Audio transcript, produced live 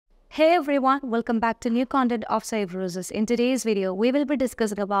Hey everyone, welcome back to new content of Cybrosys. In today's video, we will be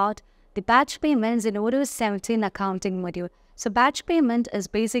discussing about the batch payments in Odoo 17 accounting module. So batch payment is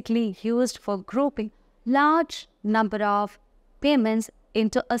basically used for grouping large number of payments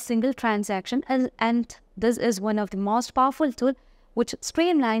into a single transaction, and this is one of the most powerful tool which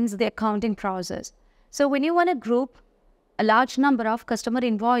streamlines the accounting process. So when you want to group a large number of customer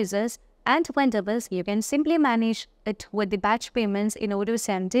invoices and vendor bills, you can simply manage it with the batch payments in Odoo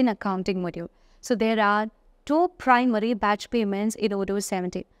 17 accounting module. So there are two primary batch payments in Odoo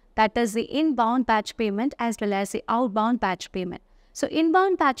 17. That is the inbound batch payment as well as the outbound batch payment. So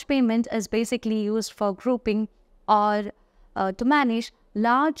inbound batch payment is basically used for grouping or to manage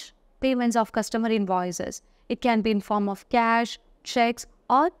large payments of customer invoices. It can be in form of cash, checks,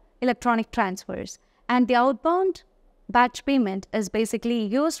 or electronic transfers. And the outbound batch payment is basically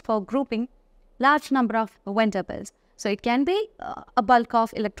used for grouping large number of vendor bills. So it can be a bulk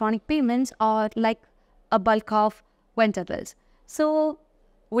of electronic payments or like a bulk of vendor bills. So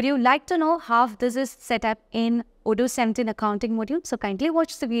would you like to know how this is set up in Odoo 17 accounting module? So kindly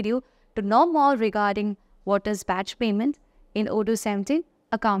watch the video to know more regarding what is batch payment in Odoo 17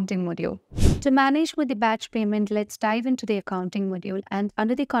 accounting module. To manage with the batch payment, let's dive into the accounting module, and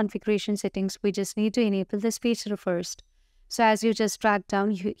under the configuration settings, we just need to enable this feature first. So as you just drag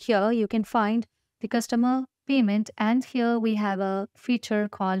down here, you can find the customer payment, and here we have a feature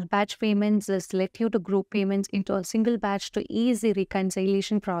called batch payments. This let you to group payments into a single batch to ease the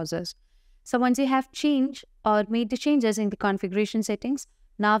reconciliation process. So once you have changed or made the changes in the configuration settings,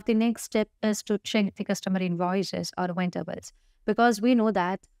 now the next step is to check the customer invoices or vendor bills, because we know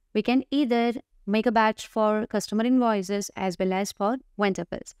that we can either make a batch for customer invoices as well as for vendor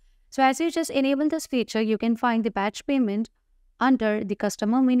bills. So as you just enable this feature, you can find the batch payment under the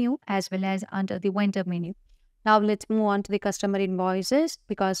customer menu as well as under the vendor menu. Now let's move on to the customer invoices,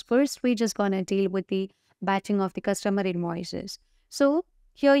 because first we're just going to deal with the batching of the customer invoices. So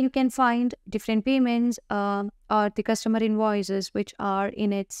here you can find different payments or the customer invoices which are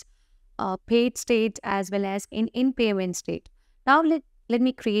in its paid state as well as in payment state. Now let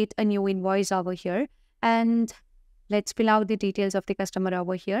me create a new invoice over here, and let's fill out the details of the customer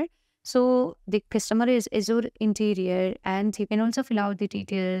over here. So the customer is Azure Interior, and you can also fill out the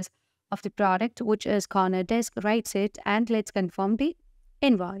details of the product, which is corner desk, right sit, and let's confirm the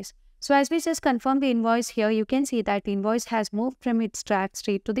invoice. So as we just confirm the invoice here, you can see that the invoice has moved from its tracked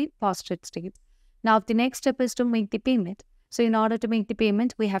state to the posted state. Now the next step is to make the payment. So in order to make the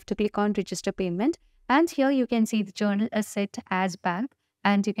payment, we have to click on register payment, and here you can see the journal is set as bank,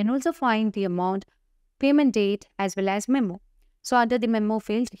 and you can also find the amount, payment date, as well as memo. So under the memo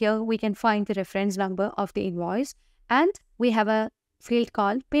field, here we can find the reference number of the invoice, and we have a field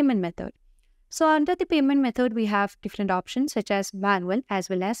called payment method. So under the payment method, we have different options such as manual as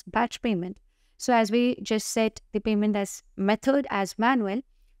well as batch payment. So as we just set the payment as method as manual,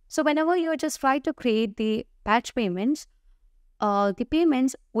 so whenever you just try to create the batch payments, the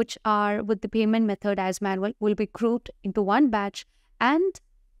payments which are with the payment method as manual will be grouped into one batch, and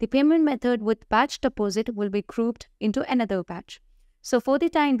the payment method with batch deposit will be grouped into another batch. So for the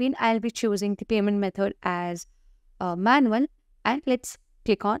time being, I'll be choosing the payment method as manual, and let's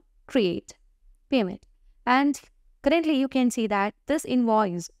click on create payment. And currently you can see that this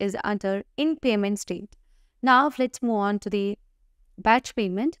invoice is under in payment state. Now let's move on to the batch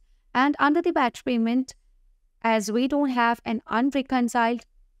payment, and under the batch payment, as we don't have an unreconciled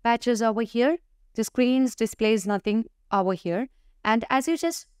batches over here, the screens displays nothing over here. And as you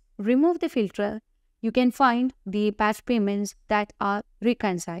just remove the filter, you can find the batch payments that are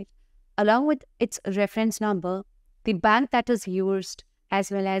reconciled along with its reference number, the bank that is used, as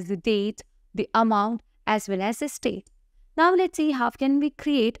well as the date, the amount, as well as the state. Now let's see how can we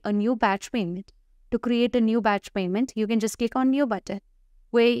create a new batch payment. To create a new batch payment, you can just click on new button,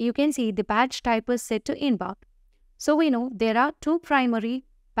 where you can see the batch type is set to inbound. So we know there are two primary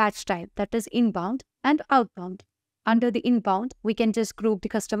batch type, that is inbound and outbound. Under the inbound, we can just group the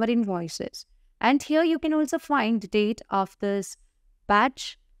customer invoices. And here you can also find the date of this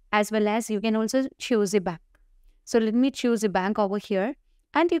batch, as well as you can also choose a bank. So let me choose a bank over here,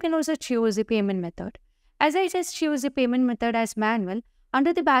 and you can also choose the payment method. As I just choose the payment method as manual,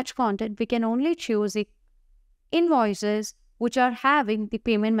 under the batch content, we can only choose the invoices which are having the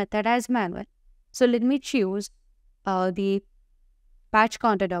payment method as manual. So let me choose the batch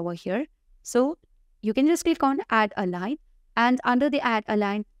content over here. So you can just click on add a line, and under the add a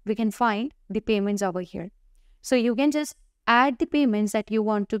line, we can find the payments over here. So you can just add the payments that you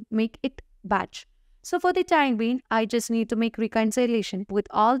want to make it batch. So for the time being, I just need to make reconciliation with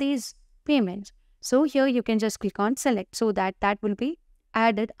all these payments. So here you can just click on select, so that will be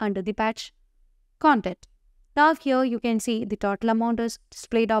added under the batch content. Now here you can see the total amount is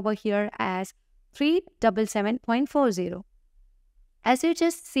displayed over here as 377.40. As you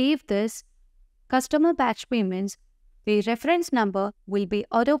just save this customer batch payments, the reference number will be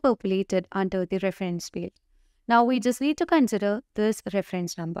auto-populated under the reference field. Now we just need to consider this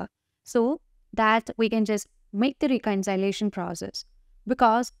reference number so that we can just make the reconciliation process,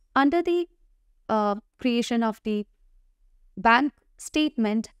 because under the creation of the bank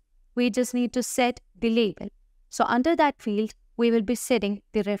statement, we just need to set the label. So under that field, we will be setting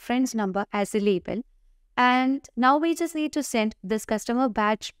the reference number as the label. And now we just need to send this customer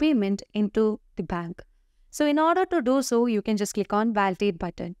batch payment into the bank. So in order to do so, you can just click on validate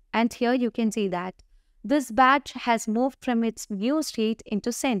button. And here you can see that this batch has moved from its new state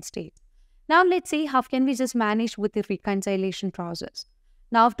into send state. Now let's see how can we just manage with the reconciliation process.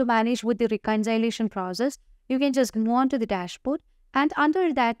 Now to manage with the reconciliation process, you can just move on to the dashboard, and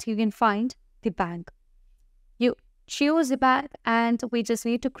under that you can find the bank. You choose the bank and we just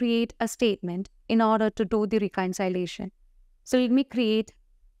need to create a statement in order to do the reconciliation. So let me create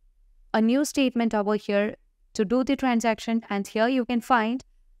a new statement over here to do the transaction, and here you can find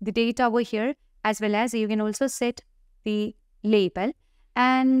the date over here, as well as you can also set the label,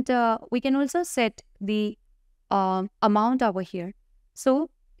 and we can also set the amount over here. So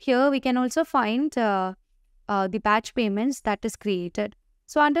here we can also find the batch payments that is created.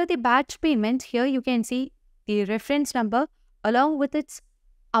 So under the batch payment, here you can see the reference number along with its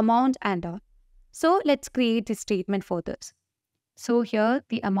amount and all. So let's create the statement for this. So here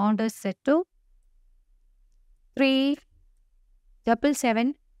the amount is set to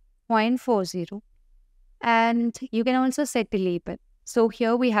 377.40, and you can also set the label. So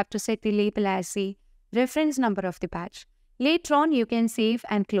here we have to set the label as the reference number of the batch. Later on you can save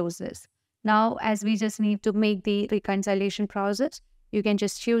and close this. Now as we just need to make the reconciliation process, you can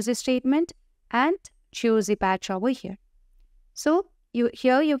just choose a statement and choose the batch over here. So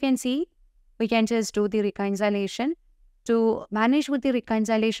here you can see we can just do the reconciliation. To manage with the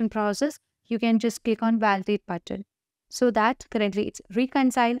reconciliation process, you can just click on validate button. So that currently it's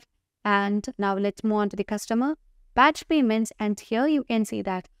reconciled. And now let's move on to the customer batch payments, and here you can see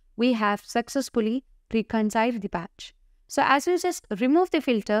that we have successfully reconciled the batch. So as you just remove the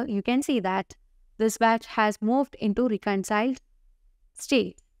filter, you can see that this batch has moved into reconciled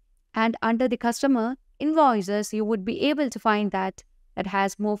state. And under the customer invoices, you would be able to find that it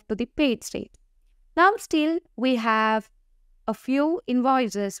has moved to the paid state. Now still we have a few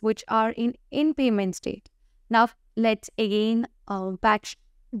invoices which are in payment state. Now let's again batch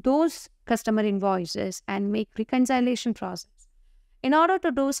those customer invoices and make reconciliation process. In order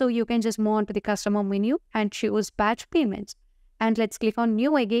to do so, you can just move on to the customer menu and choose batch payments. And let's click on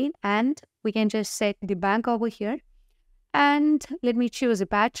new again, and we can just set the bank over here. And let me choose a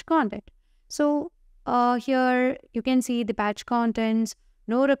batch content. So here you can see the batch contents,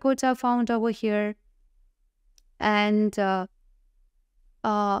 no records are found over here. And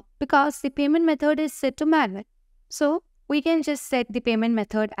because the payment method is set to manual, so we can just set the payment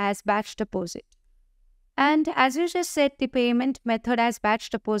method as batch deposit. And as you just set the payment method as batch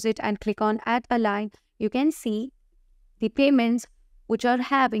deposit and click on add a line, you can see the payments which are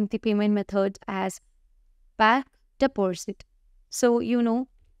having the payment method as batch deposit. So you know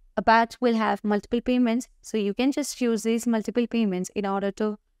a batch will have multiple payments, so you can just choose these multiple payments in order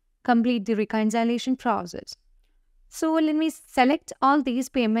to complete the reconciliation process. So let me select all these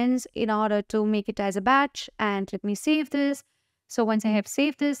payments in order to make it as a batch, and let me save this. So once I have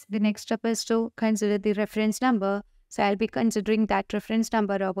saved this, the next step is to consider the reference number. So I'll be considering that reference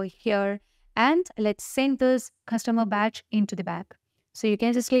number over here, and let's send this customer batch into the bank. So you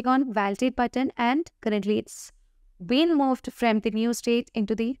can just click on validate button, and currently it's been moved from the new state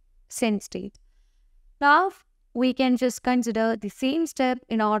into the send state. Now we can just consider the same step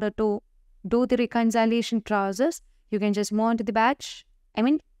in order to do the reconciliation process. You can just move on to the batch,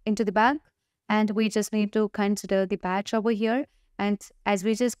 into the bank, and we just need to consider the batch over here. And as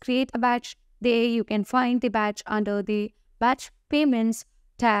we just create a batch, there you can find the batch under the batch payments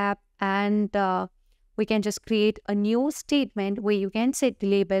tab, and we can just create a new statement where you can set the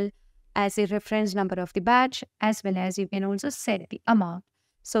label as a reference number of the batch, as well as you can also set the amount.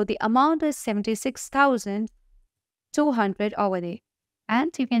 So the amount is 76,200 over there.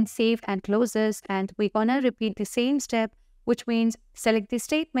 And you can save and close this, and we're gonna repeat the same step, which means select the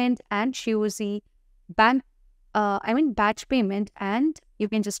statement and choose the batch payment, and you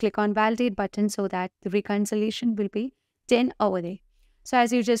can just click on validate button so that the reconciliation will be 10 over there. So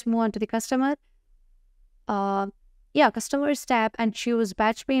as you just move on to the customers tab and choose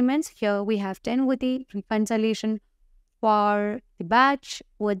batch payments, here we have 10 with the reconciliation for the batch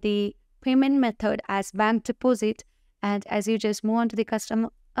with the payment method as bank deposit. And as you just move on to the customer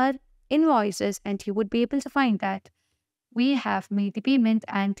invoices, and you would be able to find that we have made the payment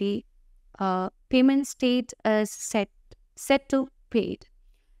and the payment state is set to paid.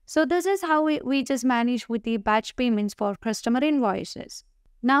 So this is how we just manage with the batch payments for customer invoices.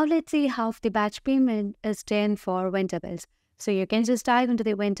 Now let's see how the batch payment is done for vendor bills. So you can just dive into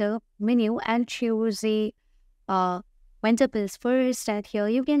the vendor menu and choose the vendor bills first. And here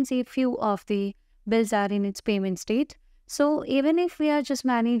you can see a few of the bills are in its payment state. So even if we are just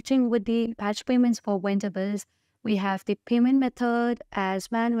managing with the batch payments for vendor bills, we have the payment method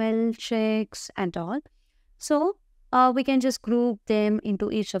as manual, checks, and all. So we can just group them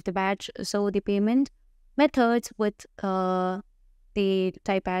into each of the batch. So the payment methods with the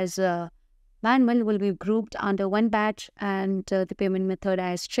type as manual will be grouped under one batch, and the payment method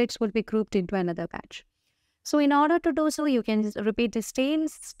as checks will be grouped into another batch. So in order to do so, you can repeat the same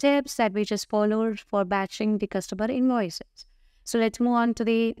steps that we just followed for batching the customer invoices. So let's move on to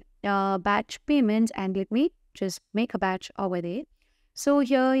the batch payments, and let me just make a batch over there. So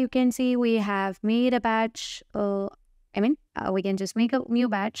here you can see we have made a batch. We can just make a new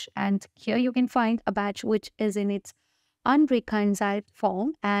batch, and here you can find a batch which is in its unreconciled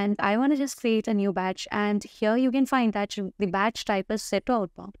form, and I want to just create a new batch, and here you can find that the batch type is set to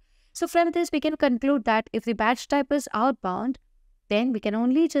outbound. So from this, we can conclude that if the batch type is outbound, then we can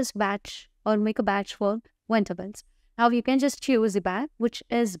only just batch or make a batch for vendor bills. Now you can just choose the bank, which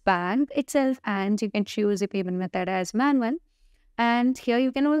is bank itself, and you can choose the payment method as manual. And here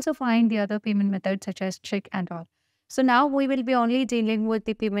you can also find the other payment methods such as check and all. So now we will be only dealing with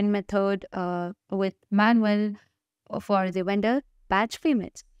the payment method with manual for the vendor batch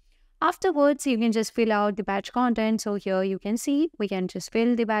payments. Afterwards, you can just fill out the batch content. So here you can see we can just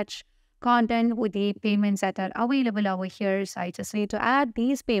fill the batch content with the payments that are available over here. So I just need to add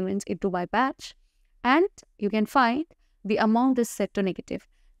these payments into my batch, and you can find the amount is set to negative.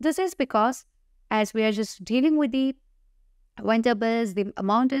 This is because as we are just dealing with the vendor bills, the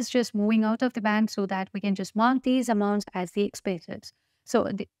amount is just moving out of the bank, so that we can just mark these amounts as the expenses. So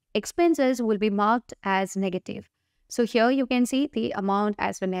the expenses will be marked as negative. So here you can see the amount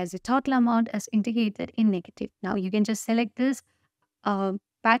as well as the total amount is indicated in negative. Now you can just select this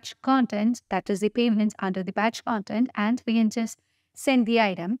batch content, that is the payments under the batch content, and we can just send the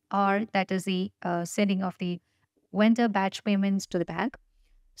item, or that is the sending of the vendor batch payments to the bank.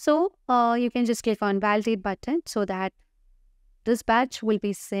 So you can just click on validate button so that this batch will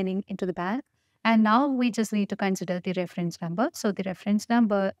be sending into the bank. And now we just need to consider the reference number. So the reference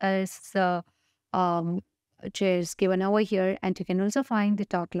number is just given over here, and you can also find the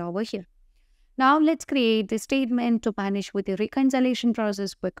total over here. Now let's create the statement to manage with the reconciliation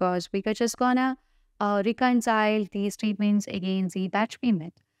process, because we are just gonna reconcile these statements against the batch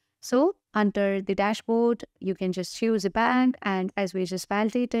payment. So under the dashboard, you can just choose a bank, and as we just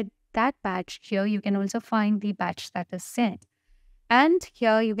validated that batch, here you can also find the batch that is sent. And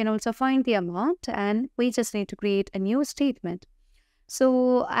here you can also find the amount, and we just need to create a new statement.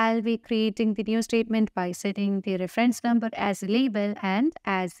 So I'll be creating the new statement by setting the reference number as a label and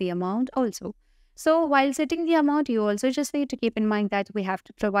as the amount also. So while setting the amount, you also just need to keep in mind that we have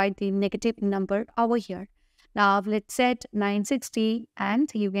to provide the negative number over here. Now let's set 960, and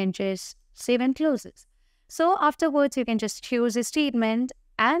you can just save and close this. So afterwards, you can just choose a statement,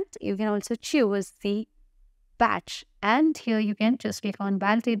 and you can also choose the batch. And here you can just click on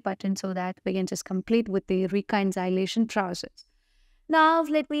validate button so that we can just complete with the reconciliation process. Now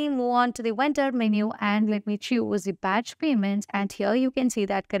let me move on to the vendor menu, and let me choose the batch payments. And here you can see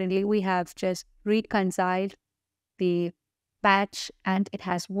that currently we have just reconciled the batch, and it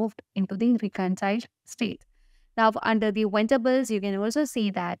has moved into the reconciled state. Now under the vendor bills, you can also see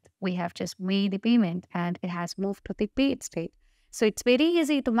that we have just made the payment and it has moved to the paid state. So it's very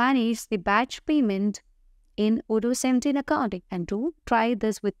easy to manage the batch payment in Odoo 17 accounting, and do try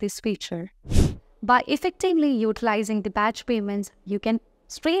this with this feature. By effectively utilizing the batch payments, you can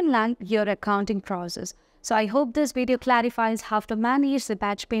streamline your accounting process. So I hope this video clarifies how to manage the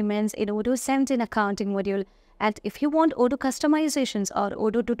batch payments in Odoo 17 accounting module. And if you want Odoo customizations or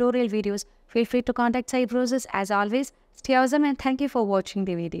Odoo tutorial videos, feel free to contact Cybrosys. As always, stay awesome, and thank you for watching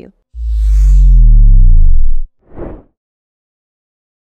the video.